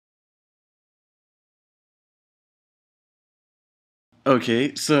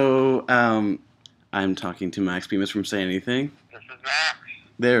Okay, so I'm talking to Max Bemis from Say Anything. This is Max.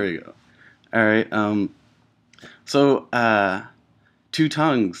 There we go. All right. So two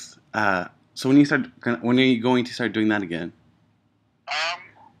tongues. So when are you going to start doing that again? Um,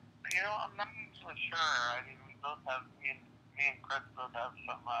 I'm not so sure. I mean, me and Chris both have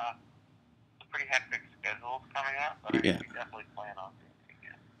some pretty hectic schedules coming up, but I mean, Yeah. we definitely plan on doing it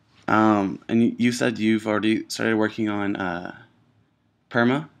again. And you said you've already started working on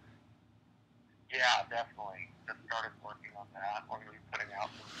perma. Yeah, definitely. Just started working on that. We're going to be putting out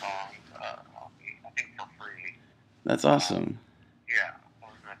some songs, I think for free. That's Um, awesome. yeah,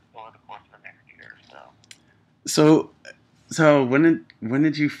 over the course of the next year or so. So so when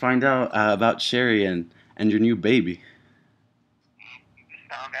did you find out about Sherry and your new baby? We just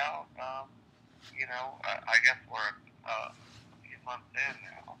found out, I guess we're a few months in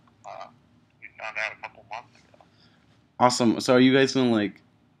now. We found out a couple months ago. Awesome. So are you guys gonna like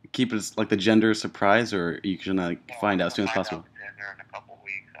keep it as like the gender surprise, or are you gonna like Well, find we're out as gonna soon as find out possible? the gender in a couple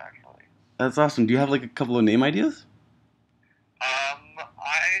weeks, actually. That's awesome. Do you have like a couple of name ideas? I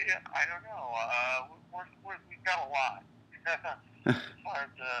don't know. We've got a lot. It's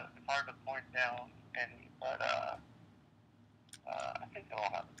hard to point down any, but I think they'll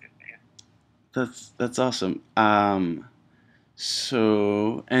all have a good name. That's awesome.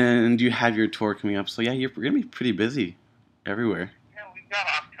 So and you have your tour coming up. So yeah, you're gonna be pretty busy everywhere. Yeah, we've got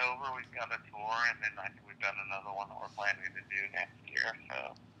October. We've got a tour, and then I think we've got another one that we're planning to do next year.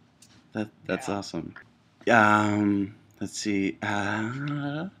 So That's yeah. awesome. Let's see.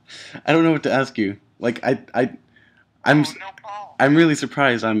 I don't know what to ask you. Like I'm Oh, no problem, I'm man. really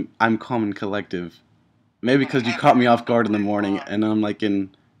surprised. I'm calm and collective. Maybe because you caught me It's off guard in the totally morning, fine. and I'm like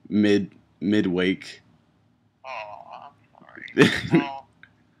in mid wake. Oh, I'm sorry. Well,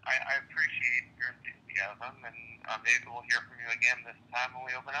 I appreciate your enthusiasm, and maybe we'll hear from you again this time when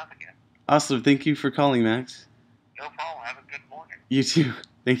we open up again. Awesome. Thank you for calling, Max. No problem. Have a good morning. You too.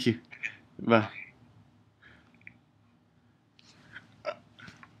 Thank you. Bye. Bye.